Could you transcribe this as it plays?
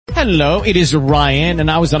Hello, it is Ryan,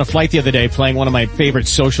 and I was on a flight the other day playing one of my favorite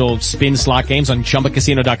social spin slot games on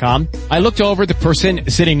ChumbaCasino.com. I looked over at the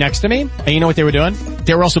person sitting next to me, and you know what they were doing?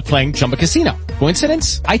 They were also playing Chumba Casino.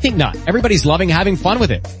 Coincidence? I think not. Everybody's loving having fun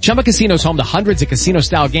with it. Chumba Casino is home to hundreds of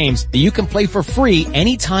casino-style games that you can play for free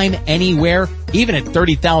anytime, anywhere, even at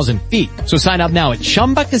 30,000 feet. So sign up now at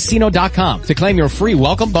ChumbaCasino.com to claim your free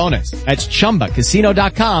welcome bonus. That's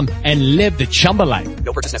ChumbaCasino.com and live the Chumba life.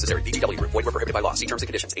 No purchase necessary. VGW. Void where prohibited by law. See terms and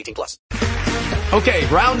conditions. 18+. Okay,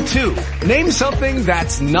 round two. Name something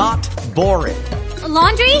that's not boring. A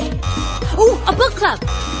laundry? Ooh, a book club.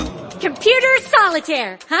 Computer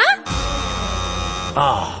solitaire, huh?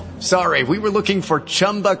 Ah, sorry. We were looking for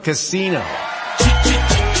Chumba Casino.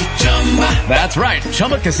 That's right.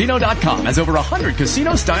 ChumbaCasino.com has over 100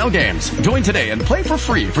 casino-style games. Join today and play for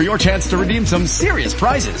free for your chance to redeem some serious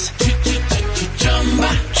prizes.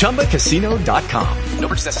 ChumbaCasino.com. No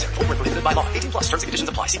purchase necessary. Void where prohibited by law. 18+. Terms and conditions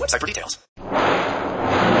apply. See website for details.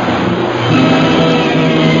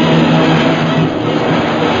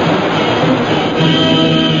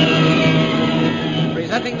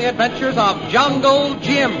 Presenting the adventures of Jungle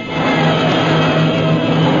Jim.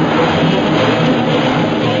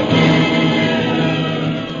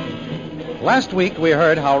 Last week we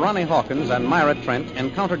heard how Ronnie Hawkins and Myra Trent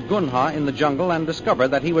encountered Gunha in the jungle and discovered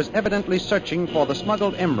that he was evidently searching for the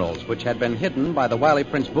smuggled emeralds which had been hidden by the wily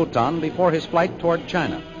Prince Bhutan before his flight toward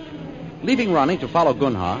China. Leaving Ronnie to follow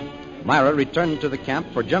Gunha, Myra returned to the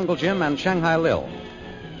camp for Jungle Jim and Shanghai Lil.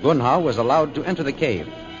 Gunha was allowed to enter the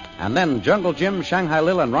cave, and then Jungle Jim, Shanghai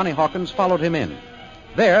Lil, and Ronnie Hawkins followed him in.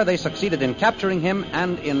 There they succeeded in capturing him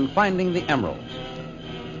and in finding the emeralds.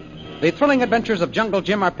 The thrilling adventures of Jungle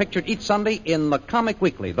Jim are pictured each Sunday in the Comic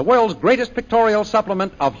Weekly, the world's greatest pictorial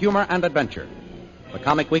supplement of humor and adventure. The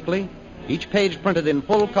Comic Weekly, each page printed in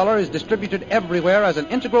full color, is distributed everywhere as an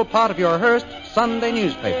integral part of your Hearst Sunday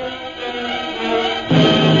newspaper.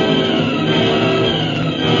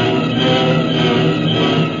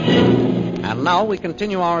 And now we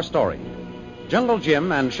continue our story. Jungle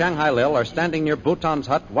Jim and Shanghai Lil are standing near Bhutan's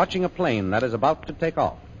hut watching a plane that is about to take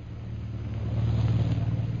off.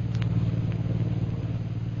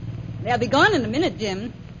 They'll be gone in a minute,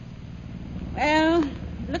 Jim. Well,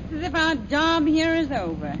 looks as if our job here is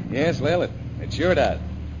over. Yes, Lil, it sure does.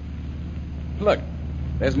 Look,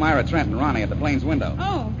 there's Myra Trent and Ronnie at the plane's window.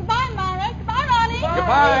 Oh, goodbye, Myra. Goodbye, Ronnie. Goodbye.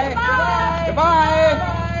 Goodbye. Goodbye. Goodbye.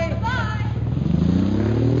 Goodbye.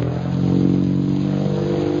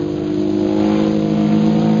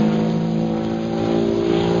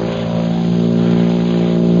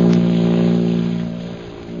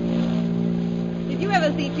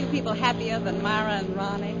 Happier than Myra and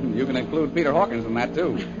Ronnie. You can include Peter Hawkins in that,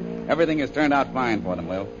 too. Everything has turned out fine for them,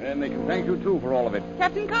 Lil. And they can thank you, too, for all of it.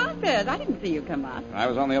 Captain Carstairs, I didn't see you come out. I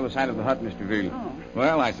was on the other side of the hut, Mr. Veal. Oh.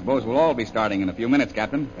 Well, I suppose we'll all be starting in a few minutes,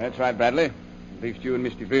 Captain. That's right, Bradley. At least you and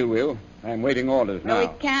Mr. Veal will. I'm waiting orders now. No,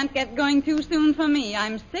 it can't get going too soon for me.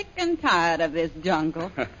 I'm sick and tired of this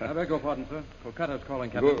jungle. I beg your pardon, sir. Kolkata's calling,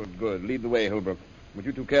 Captain. Good, good. Lead the way, Holbrook. Would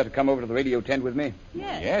you two care to come over to the radio tent with me?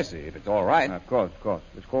 Yes. Yes, if it's all right. Of course, of course.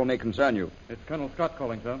 This call may concern you. It's Colonel Scott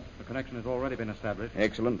calling, sir. The connection has already been established.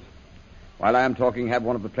 Excellent. While I am talking, have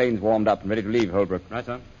one of the planes warmed up and ready to leave, Holbrook. Right,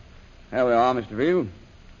 sir. There we are, Mr. Veal.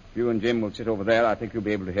 You and Jim will sit over there. I think you'll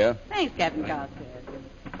be able to hear. Thanks, Captain Carstairs.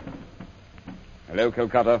 Hello,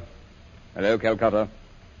 Calcutta. Hello, Calcutta.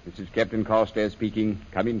 This is Captain Carstairs speaking.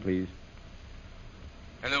 Come in, please.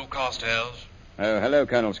 Hello, Carstairs. Oh, hello,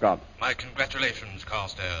 Colonel Scott. My congratulations,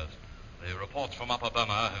 Carstairs. The reports from Upper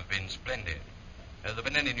Burma have been splendid. Has there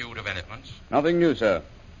been any new developments? Nothing new, sir.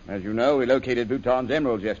 As you know, we located Bhutan's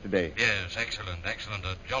emeralds yesterday. Yes, excellent, excellent.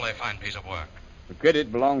 A jolly fine piece of work. The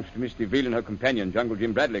credit belongs to Miss DeVille and her companion, Jungle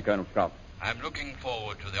Jim Bradley, Colonel Scott. I'm looking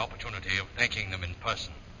forward to the opportunity of thanking them in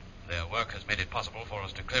person. Their work has made it possible for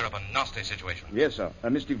us to clear up a nasty situation. Yes, sir.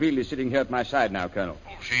 Miss DeVille is sitting here at my side now, Colonel.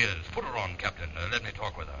 Oh, she is. Put her on, Captain. Let me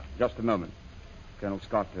talk with her. Just a moment. Colonel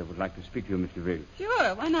Scott would like to speak to you, Mr. Vril.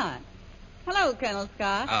 Sure, why not? Hello, Colonel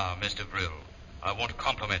Scott. Ah, Mr. Vril. I want to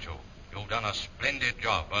compliment you. You've done a splendid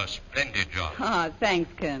job, a splendid job. Oh,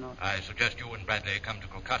 thanks, Colonel. I suggest you and Bradley come to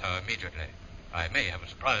Kolkata immediately. I may have a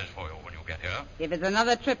surprise for you when you get here. If it's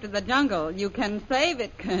another trip to the jungle, you can save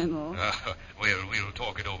it, Colonel. We'll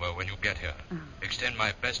talk it over when you get here. Extend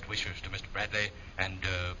my best wishes to Mr. Bradley and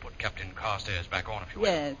put Captain Carstairs back on if you will.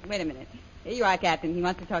 Yes, wait a minute. Here you are, Captain. He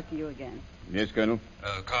wants to talk to you again. Yes, Colonel.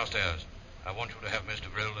 Carstairs, I want you to have Mr.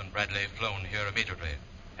 Vril and Bradley flown here immediately.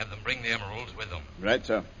 Have them bring the emeralds with them. Right,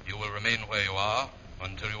 sir. You will remain where you are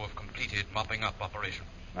until you have completed mopping up operation.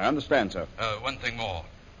 I understand, sir. One thing more.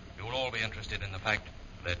 You will all be interested in the fact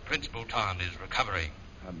that Prince Bhutan is recovering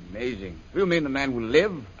Amazing. Do you mean the man will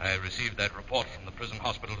live? I received that report from the prison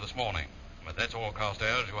hospital this morning. But that's all,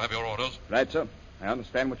 Carstairs. You have your orders. Right, sir. I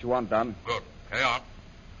understand what you want done. Good. Carry on.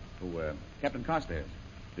 Oh, Captain Carstairs,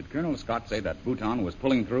 did Colonel Scott say that Bhutan was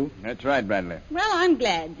pulling through? That's right, Bradley. Well, I'm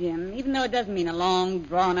glad, Jim, even though it doesn't mean a long,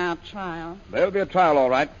 drawn-out trial. There'll be a trial, all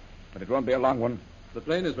right, but it won't be a long one. The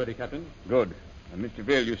plane is ready, Captain. Good. And Mr.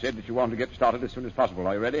 Ville, you said that you wanted to get started as soon as possible.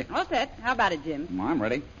 Are you ready? All set. How about it, Jim? I'm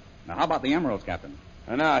ready. Now, how about the emeralds, Captain?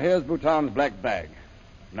 And now, here's Bhutan's black bag.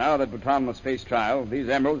 Now that Bhutan must face trial, these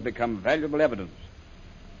emeralds become valuable evidence.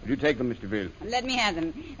 Will you take them, Mr. Ville? Let me have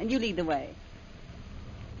them, and you lead the way.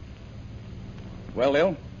 Well,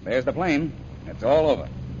 Lil, there's the plane. It's all over.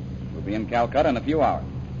 We'll be in Calcutta in a few hours.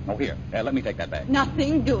 Oh, here. Let me take that bag.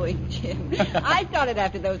 Nothing doing, Jim. I started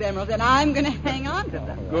after those emeralds, and I'm going to hang on to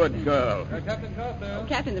them. Good girl. Captain Carstairs. Oh,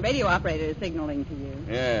 Captain, the radio operator is signaling to you.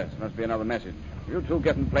 Yes, must be another message. You two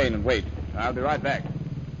get in the plane and wait. I'll be right back.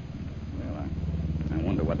 Well, I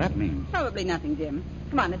wonder what that means. Probably nothing, Jim.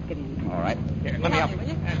 Come on, let's get in. All right. Here, let me help you. Will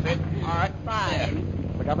you? That's it. All right.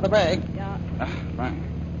 Fine. Look out for the bag. Yeah. Fine.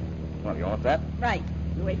 Well, you all set? Right.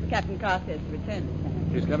 We wait for Captain Carstairs to return,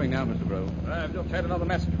 Lieutenant. He's coming now, Mr. Brill. I've just had another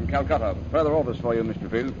message from Calcutta. Further orders for you, Mr.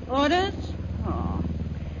 Ville. Orders? Oh.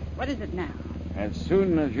 What is it now? As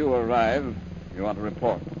soon as you arrive, you are to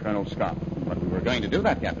report to Colonel Scott. But we were going to do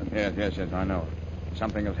that, Captain. Yes, I know.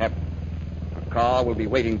 Something has happened. A car will be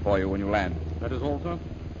waiting for you when you land. That is all, sir?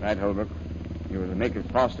 Right, Holbrook. You will make as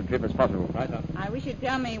fast a trip as possible. Right, sir. I wish you'd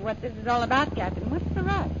tell me what this is all about, Captain. What's the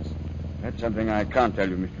rush? That's something I can't tell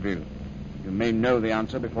you, Mr. Ville. You may know the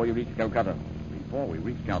answer before you reach Calcutta. Before we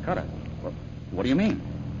reach Calcutta? Well, what do you mean?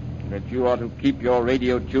 That you are to keep your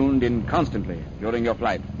radio tuned in constantly during your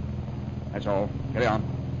flight. That's all. Carry on.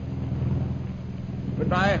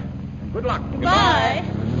 Goodbye, and good luck. Goodbye.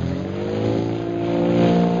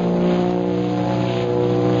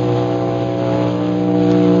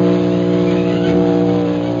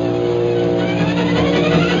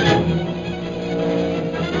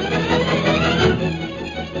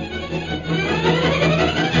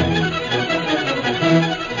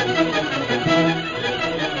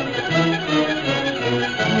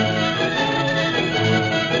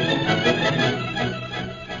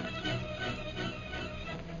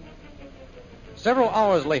 Several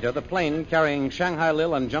hours later, the plane carrying Shanghai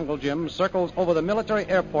Lil and Jungle Jim circles over the military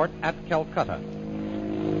airport at Calcutta.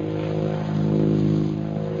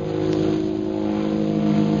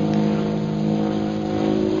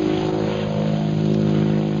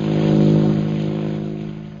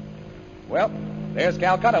 Well, there's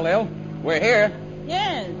Calcutta, Lil. We're here.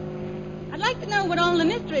 Yes. I'd like to know what all the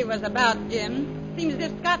mystery was about, Jim. Seems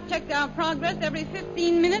as if Scott checked our progress every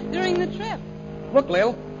 15 minutes during the trip. Look,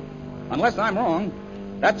 Lil. Unless I'm wrong,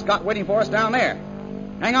 that's Scott waiting for us down there.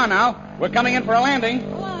 Hang on now. We're coming in for a landing.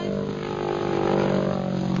 All right.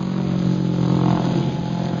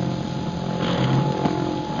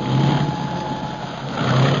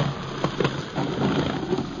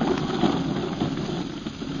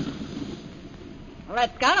 Well,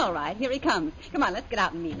 that's Scott, all right. Here he comes. Come on, let's get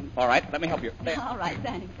out and meet him. All right, let me help you. There. All right,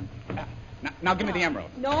 thanks. Now give me the emerald.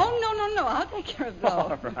 No. I'll take care of those.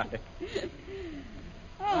 All right.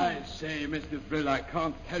 I say, Mr. Brill, I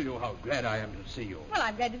can't tell you how glad I am to see you. Well,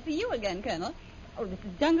 I'm glad to see you again, Colonel. Oh, this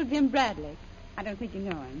is Jungle Jim Bradley. I don't think you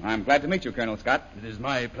know him. I'm glad to meet you, Colonel Scott. It is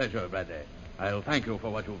my pleasure, Bradley. I'll thank you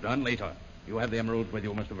for what you've done later. You have the emeralds with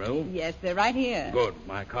you, Mr. Brill? Yes, they're right here. Good.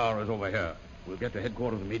 My car is over here. We'll get to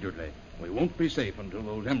headquarters immediately. We won't be safe until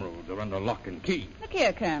those emeralds are under lock and key. Look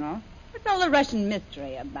here, Colonel. What's all the Russian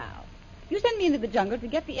mystery about? You sent me into the jungle to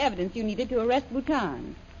get the evidence you needed to arrest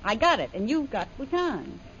Bhutan. I got it, and you've got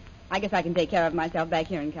Bhutan. I guess I can take care of myself back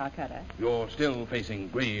here in Calcutta. You're still facing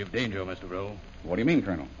grave danger, Mr. Brill. What do you mean,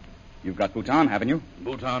 Colonel? You've got Bhutan, haven't you?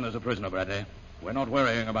 Bhutan is a prisoner, Bradley. We're not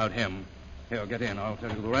worrying about him. Here, get in. I'll tell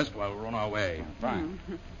you the rest while we're on our way. Fine.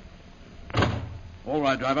 All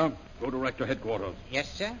right, driver. Go direct to headquarters.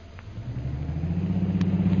 Yes, sir.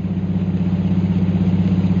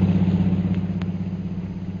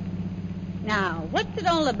 Now, what's it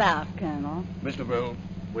all about, Colonel? Mr. Brill,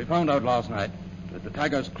 we found out last night that the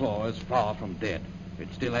Tiger's Claw is far from dead.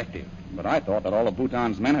 It's still active. But I thought that all of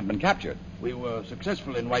Bhutan's men had been captured. We were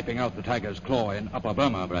successful in wiping out the Tiger's Claw in Upper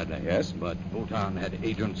Burma, Bradley. Yes? But Bhutan had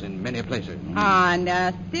agents in many places.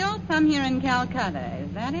 And still some here in Calcutta,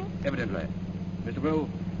 is that it? Evidently. Mr. Brill,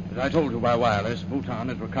 as I told you by wireless, Bhutan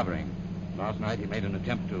is recovering. Last night he made an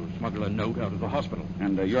attempt to smuggle a note out of the hospital.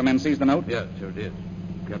 And your men seized the note? Yes, sure did.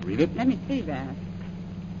 Care to read it? Let me see that.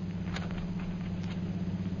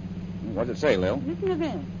 What does it say, Lil? Listen to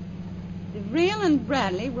this. Vreel and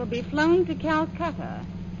Bradley will be flown to Calcutta.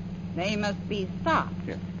 They must be stopped.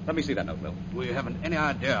 Here, let me see that note, Lil. We haven't any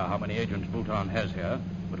idea how many agents Bhutan has here,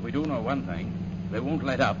 but we do know one thing. They won't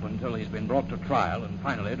let up until he's been brought to trial and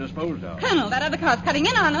finally disposed of. Colonel, that other car's cutting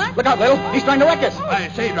in on us. Look out, Lil. He's trying to wreck us. I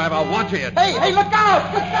say, driver, watch it. Hey, look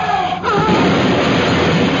out! Look out!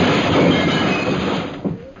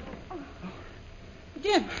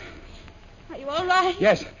 Jim, are you all right?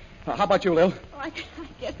 Yes. How about you, Lil? Oh, I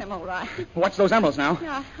guess I'm all right. Watch those emeralds now.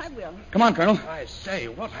 Yeah, I will. Come on, Colonel. I say,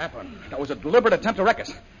 what happened? That was a deliberate attempt to wreck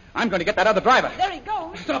us. I'm going to get that other driver. There he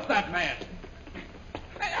goes. Stop that man.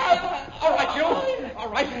 All right, you. All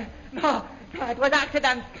right. No, it was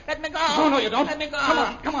accident. Let me go. No, you don't. Let me go.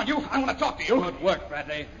 Come on, you. I want to talk to you. Good work,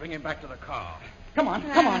 Bradley. Bring him back to the car. Come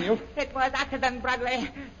on, you. It was accident, Bradley.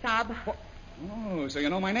 Sob. Oh, so you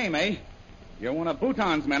know my name, eh? You're one of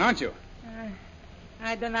Bhutan's men, aren't you?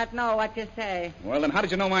 I do not know what to say. Well, then how did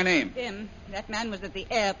you know my name? Jim, that man was at the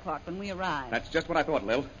airport when we arrived. That's just what I thought,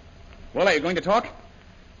 Lil. Well, are you going to talk?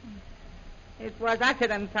 It was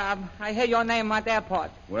accident, Sob. I hear your name at the airport.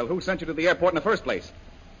 Well, who sent you to the airport in the first place?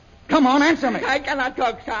 Come on, answer me. I cannot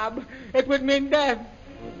talk, Sob. It would mean death.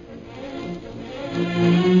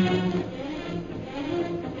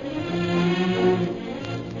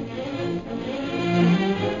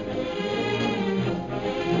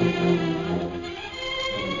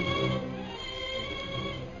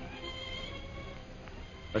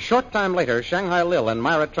 A short time later, Shanghai Lil and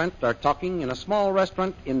Myra Trent are talking in a small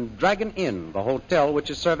restaurant in Dragon Inn, the hotel which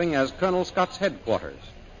is serving as Colonel Scott's headquarters.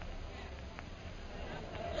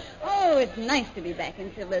 Oh, it's nice to be back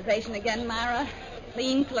in civilization again, Myra.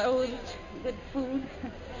 Clean clothes, good food.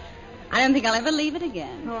 I don't think I'll ever leave it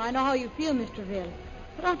again. Oh, I know how you feel, Mr. Ville.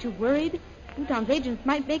 But aren't you worried? Bhutan's agents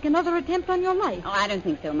might make another attempt on your life. Oh, I don't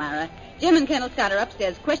think so, Myra. Jim and Colonel Scott are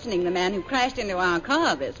upstairs questioning the man who crashed into our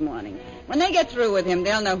car this morning. When they get through with him,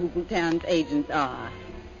 they'll know who Bhutan's agents are.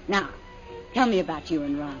 Now, tell me about you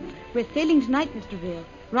and Ronnie. We're sailing tonight, Mr. Ville.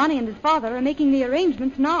 Ronnie and his father are making the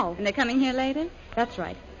arrangements now. And they're coming here later? That's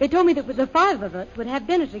right. They told me that the 5 of us would have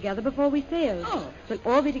dinner together before we sailed. Oh. We'll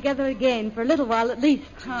all be together again for a little while at least.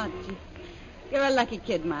 Oh, gee. You're a lucky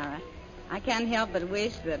kid, Myra. I can't help but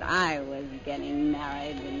wish that I was getting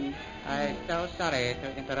married and... I'm so sorry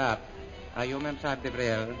to interrupt. Are you Mem Saab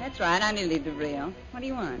Devril? That's right, I'm Lily DeVril. What do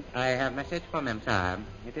you want? I have a message for Mem Saab.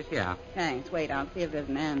 It is here. Thanks. Wait, I'll see if there's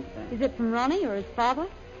an answer. Is it from Ronnie or his father?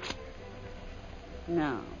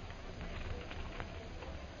 No.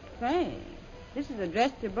 Say, this is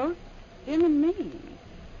addressed to both Jim and me.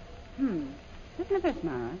 Listen to this,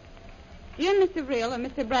 Myra. Dear Mr. Vril or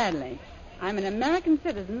Mr. Bradley, I'm an American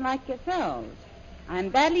citizen like yourselves. I'm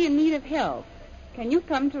badly in need of help. Can you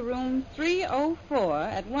come to room 304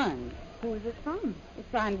 at 1? Who is it from?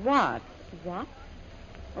 It's signed Watts. What?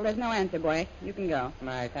 Well, there's no answer, boy. You can go.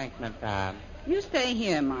 My thanks, Mem Saab. You stay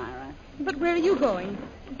here, Myra. But where are you going?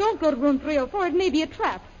 Don't go to room 304. It may be a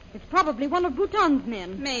trap. It's probably one of Bhutan's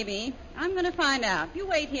men. Maybe. I'm going to find out. You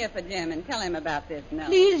wait here for Jim and tell him about this note.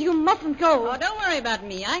 Please, you mustn't go. Oh, don't worry about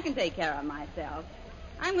me. I can take care of myself.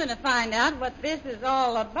 I'm going to find out what this is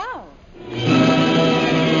all about.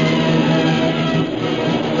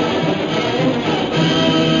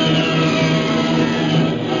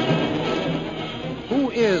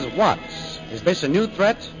 Who is Watts? Is this a new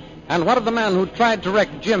threat? And what of the man who tried to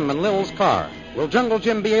wreck Jim and Lil's car? Will Jungle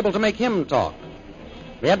Jim be able to make him talk?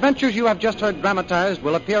 The adventures you have just heard dramatized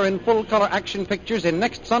will appear in full-color action pictures in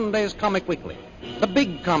next Sunday's Comic Weekly, the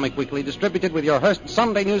big Comic Weekly distributed with your Hearst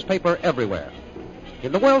Sunday newspaper everywhere.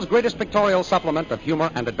 In the world's greatest pictorial supplement of humor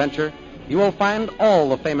and adventure, you will find all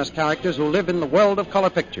the famous characters who live in the world of color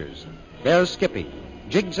pictures. There's Skippy,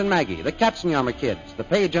 Jiggs and Maggie, the Katzenjammer Kids, the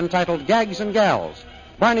page entitled Gags and Gals,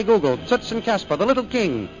 Barney Google, Toots and Casper, the Little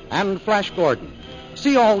King, and Flash Gordon.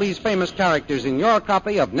 See all these famous characters in your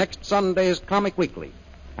copy of next Sunday's Comic Weekly.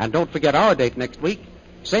 And don't forget our date next week,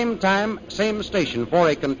 same time, same station, for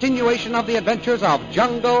a continuation of the adventures of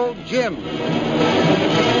Jungle Jim.